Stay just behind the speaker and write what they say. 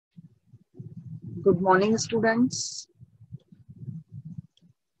Good morning, students.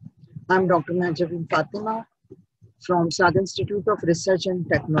 I'm Dr. Fatima from South Institute of Research and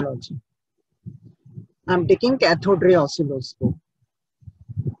Technology. I'm taking cathode ray oscilloscope.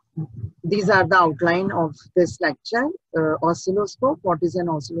 These are the outline of this lecture. Oscilloscope, what is an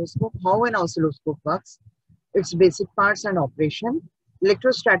oscilloscope? How an oscilloscope works, its basic parts and operation,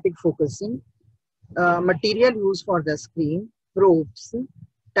 electrostatic focusing, material used for the screen, probes,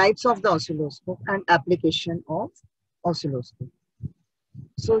 types of the oscilloscope, and application of oscilloscope.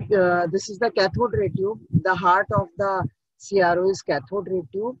 So this is the cathode ray tube. The heart of the CRO is cathode ray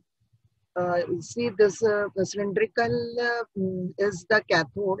tube. You see this cylindrical is the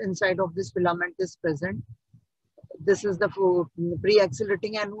cathode. Inside of this filament is present. This is the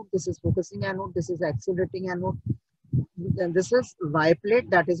pre-accelerating anode. This is focusing anode. This is accelerating anode. And this is Y plate,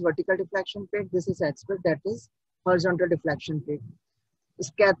 that is vertical deflection plate. This is X plate, that is horizontal deflection plate. This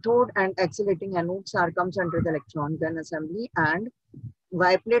cathode and accelerating anodes comes under the electron gun assembly, and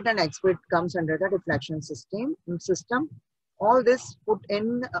Y plate and X plate comes under the deflection system. All this put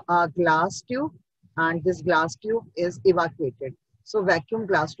in a glass tube, and this glass tube is evacuated. So vacuum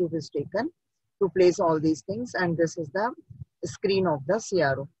glass tube is taken to place all these things, and this is the screen of the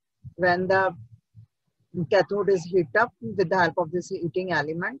CRO. When the cathode is heated up with the help of this heating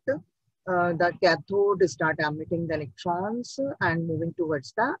element, the cathode start emitting the electrons and moving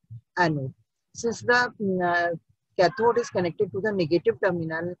towards the anode. Since the cathode is connected to the negative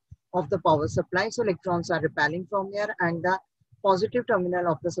terminal of the power supply, so electrons are repelling from here, and the positive terminal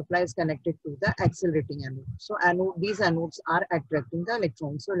of the supply is connected to the accelerating anode. So these anodes are attracting the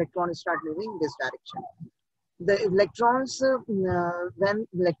electrons. So electrons start moving in this direction. The electrons, when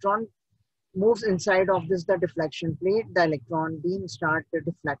electron moves inside of this, the deflection plate, the electron beam start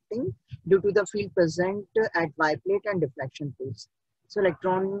deflecting due to the field present at Y plate and deflection plates. So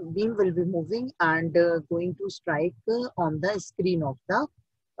electron beam will be moving and going to strike on the screen of the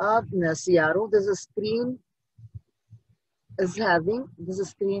CRO. This screen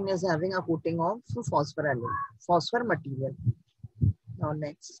is having a coating of phosphor material. Now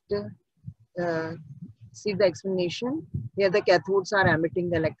next, see the explanation. Here the cathodes are emitting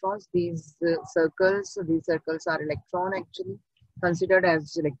the electrons. These circles are electron actually considered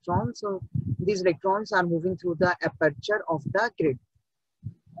as electrons. So these electrons are moving through the aperture of the grid.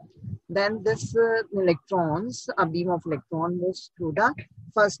 Then this electrons, a beam of electron moves through the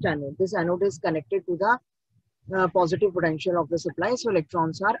first anode. This anode is connected to the positive potential of the supply. So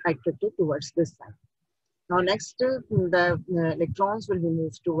electrons are attracted towards this side. Now next, the electrons will be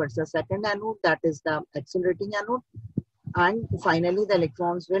moved towards the second anode, that is the accelerating anode. And finally, the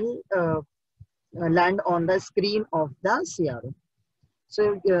electrons will land on the screen of the CRO.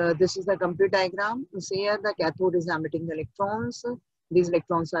 So this is the complete diagram. So here the cathode is emitting the electrons. These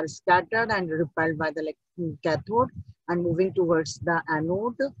electrons are scattered and repelled by the cathode and moving towards the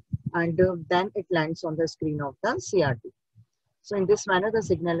anode, and then it lands on the screen of the CRT. So in this manner, the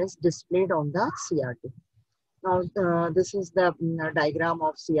signal is displayed on the CRT. Now this is the diagram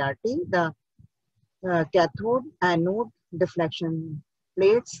of CRT. The cathode, anode, deflection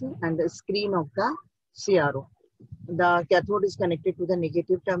plates, and the screen of the CRO. The cathode is connected to the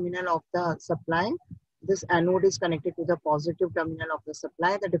negative terminal of the supply. This anode is connected to the positive terminal of the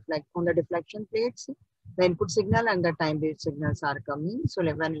supply. On the deflection plates, the input signal and the time-based signals are coming. So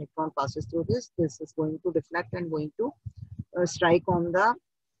when electron passes through this is going to deflect and going to strike on the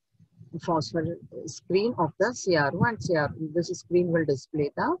phosphor screen of the CRO, and this screen will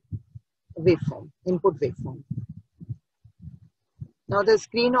display the waveform, input waveform. Now the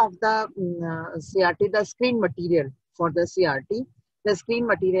screen of the CRT, the screen material for the CRT, the screen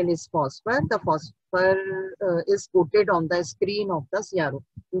material is phosphor. The phosphor is coated on the screen of the CRO.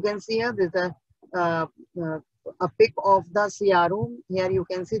 You can see here there's a pic of the CRO. Here you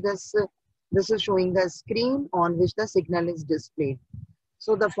can see this. This is showing the screen on which the signal is displayed.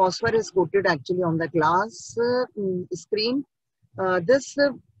 So the phosphor is coated actually on the glass screen. This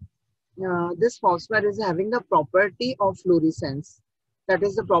phosphor is having the property of fluorescence. That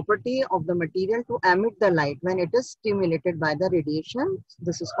is the property of the material to emit the light when it is stimulated by the radiation.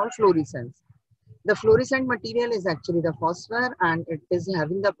 This is called fluorescence. The fluorescent material is actually the phosphor, and it is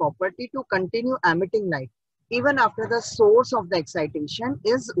having the property to continue emitting light even after the source of the excitation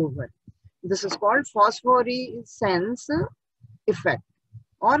is over. This is called phosphorescence effect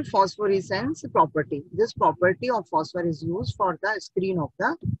or phosphorescence property. This property of phosphor is used for the screen of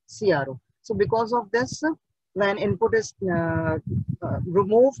the CRO. So because of this, when input is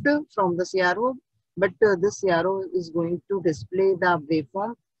removed from the CRO, but this CRO is going to display the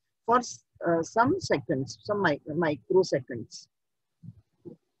waveform for some seconds, some microseconds.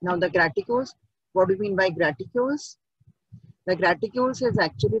 Now the graticos, What do you mean by graticules? The graticules is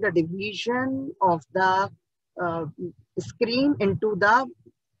actually the division of the uh, screen into the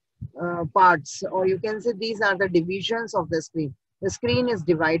parts, or you can say these are the divisions of the screen. The screen is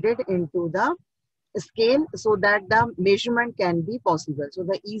divided into the scale so that the measurement can be possible. So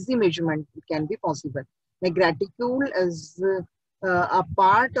the easy measurement can be possible. The graticule is a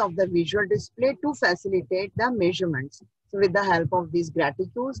part of the visual display to facilitate the measurements. So with the help of these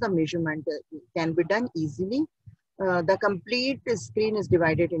graticules, the measurement can be done easily. The complete screen is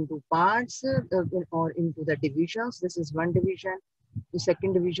divided into parts or into the divisions. This is one division, the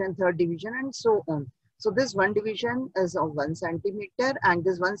second division, third division, and so on. So this one division is of 1 centimeter, and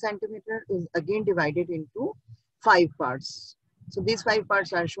this 1 centimeter is again divided into 5 parts. So these 5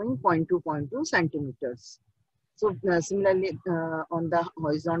 parts are showing 0.2 centimeters. So similarly on the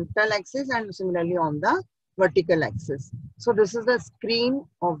horizontal axis and similarly on the vertical axis. So this is the screen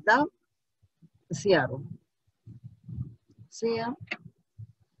of the CRO. See here,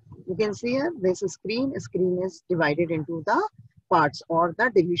 you can see here this screen is divided into the parts or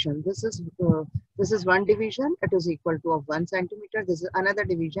the division. This is one division, it is equal to of 1 centimeter. This is another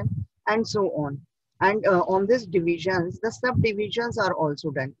division, and so on. And on these divisions, the subdivisions are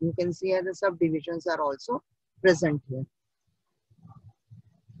also done. You can see here the subdivisions are also present here.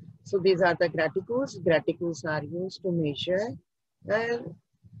 So these are the graticules. Graticules are used to measure, to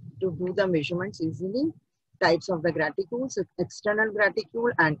do the measurements easily. Types of the graticules: external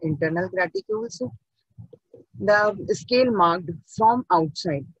graticule and internal graticules. The scale marked from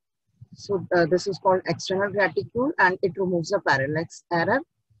outside. So this is called external graticule, and it removes the parallax error.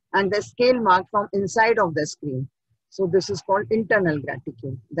 And the scale marked from inside of the screen. So this is called internal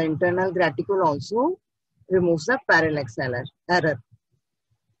graticule. The internal graticule also removes the parallax error.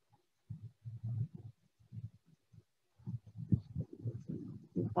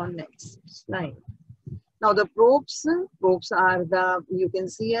 On next slide. Now the probes are the, you can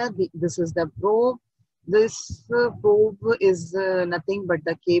see here, this is the probe. This probe is nothing but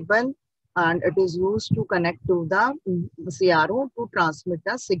the cable, and it is used to connect to the CRO to transmit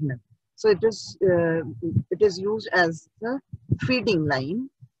the signal. So it is used as the feeding line,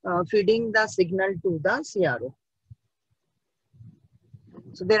 feeding the signal to the CRO.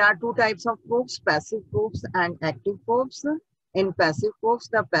 So there are two types of probes: passive probes and active probes. In passive probes,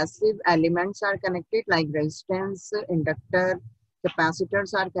 the passive elements are connected like resistance, inductor,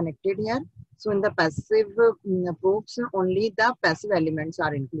 capacitors are connected here. So in the passive probes, only the passive elements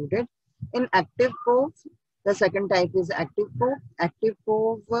are included. In active probes, the second type is active probe. Active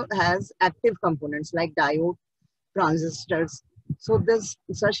probe has active components like diode, transistors. So this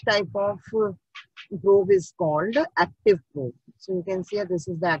such type of probe is called active probe. So you can see this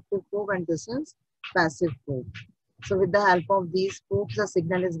is the active probe and this is passive probe. So with the help of these probes, the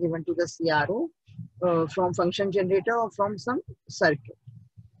signal is given to the CRO from function generator or from some circuit.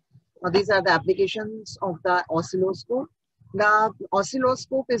 Now these are the applications of the oscilloscope. The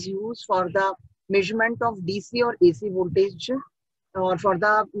oscilloscope is used for the measurement of DC or AC voltage, or for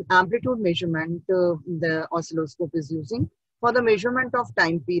the amplitude measurement the oscilloscope is using. For the measurement of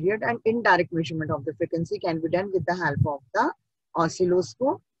time period and indirect measurement of the frequency can be done with the help of the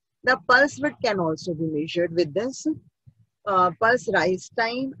oscilloscope. The pulse width can also be measured with this. Pulse rise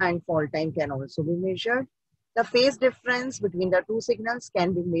time and fall time can also be measured. The phase difference between the two signals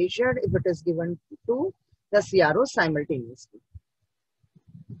can be measured if it is given to the CRO simultaneously.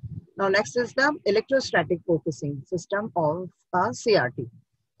 Now next is the electrostatic focusing system of a CRT.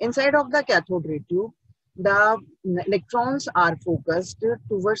 Inside of the cathode ray tube, the electrons are focused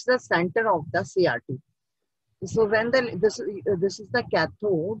towards the center of the CRT. So when this is the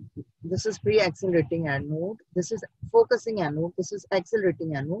cathode, this is pre-accelerating anode, this is focusing anode, this is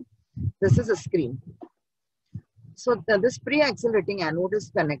accelerating anode, this is a screen. So this pre-accelerating anode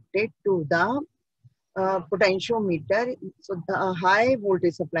is connected to the potentiometer. So the high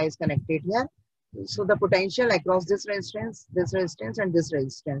voltage supply is connected here. So the potential across this resistance, and this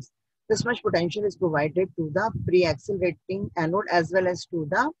resistance. This much potential is provided to the pre-accelerating anode as well as to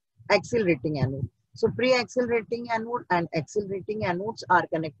the accelerating anode. So pre-accelerating anode and accelerating anodes are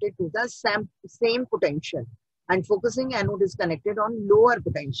connected to the same potential, and focusing anode is connected on lower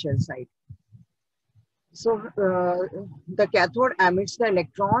potential side. So the cathode emits the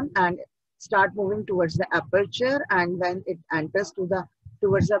electron and start moving towards the aperture, and when it enters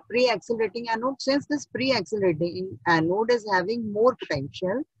towards the pre-accelerating anode, since this pre-accelerating anode is having more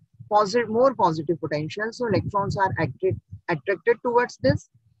potential, more positive potential, so electrons are attracted towards this,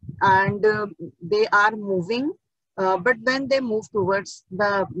 and they are moving, but when they move towards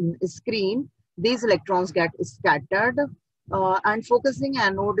the screen, these electrons get scattered And focusing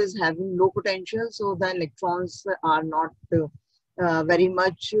anode is having low potential, so the electrons are not very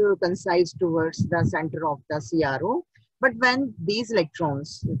much concise towards the center of the CRO. But when these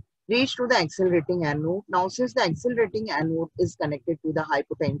electrons reach to the accelerating anode, now since the accelerating anode is connected to the high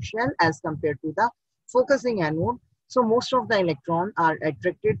potential as compared to the focusing anode, so most of the electrons are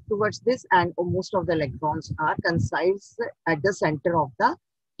attracted towards this, and most of the electrons are concise at the center of the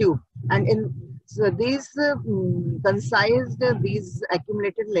tube. And in so these concise, these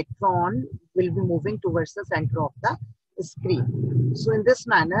accumulated electron will be moving towards the center of the screen. So in this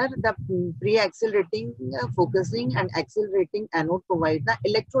manner, the pre-accelerating, focusing and accelerating anode provide the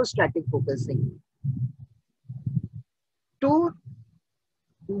electrostatic focusing to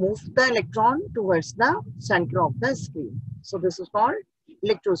move the electron towards the center of the screen. So this is called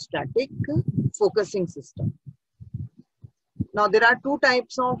electrostatic focusing system. Now there are two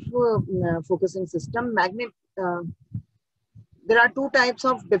types of focusing system. There are two types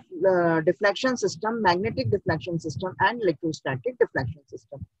of deflection system: magnetic deflection system and electrostatic deflection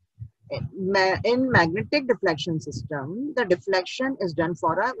system. In magnetic deflection system, the deflection is done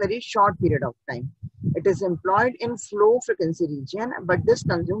for a very short period of time. It is employed in low frequency region, but this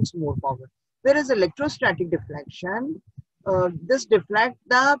consumes more power. Whereas electrostatic deflection, this deflects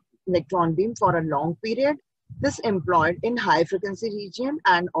the electron beam for a long period. This employed in high frequency region,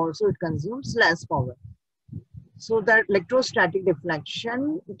 and also it consumes less power. So that electrostatic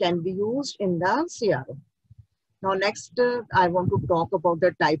deflection can be used in the CRO. Now next, I want to talk about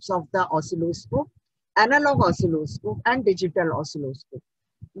the types of the oscilloscope: analog oscilloscope and digital oscilloscope.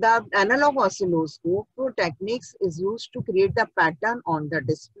 The analog oscilloscope techniques is used to create the pattern on the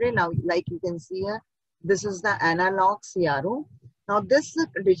display. Now, like you can see here, this is the analog CRO. Now, this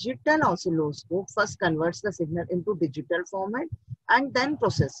digital oscilloscope first converts the signal into digital format and then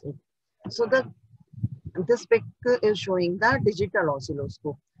process it. So, this picture is showing the digital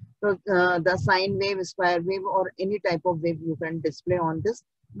oscilloscope. So, the sine wave, square wave, or any type of wave you can display on this.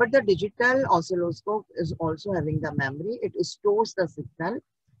 But the digital oscilloscope is also having the memory. It stores the signal.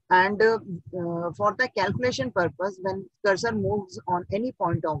 And for the calculation purpose, when cursor moves on any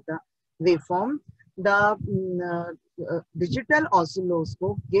point of the waveform, the digital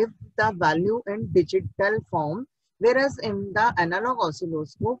oscilloscope gives the value in digital form, whereas in the analog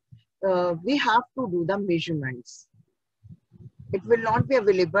oscilloscope, we have to do the measurements. It will not be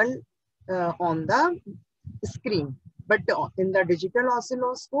available on the screen, but in the digital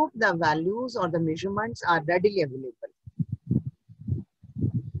oscilloscope, the values or the measurements are readily available.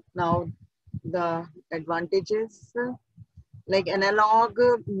 Now, the advantages, like analog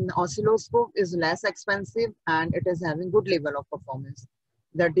oscilloscope is less expensive and it is having good level of performance.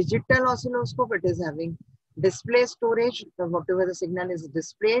 The digital oscilloscope, it is having display storage. So whatever the signal is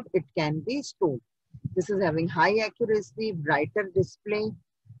displayed, it can be stored. This is having high accuracy, brighter display,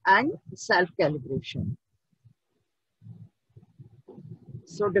 and self-calibration.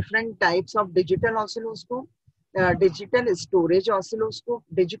 So different types of digital oscilloscope: digital storage oscilloscope,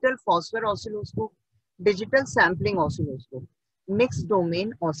 digital phosphor oscilloscope, digital sampling oscilloscope, mixed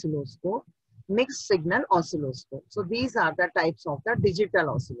domain oscilloscope, mixed signal oscilloscope. So these are the types of the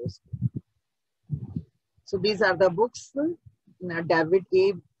digital oscilloscope. So these are the books: David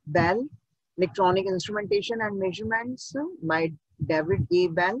A. Bell, Electronic Instrumentation and Measurements by David A.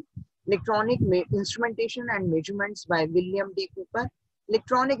 Bell, Electronic Instrumentation and Measurements by William D. Cooper,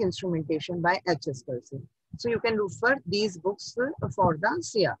 Electronic Instrumentation by H.S. Kelsey. So you can refer these books for the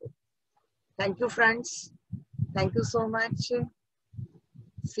CRO. Thank you, friends. Thank you so much.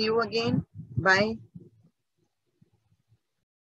 See you again. Bye.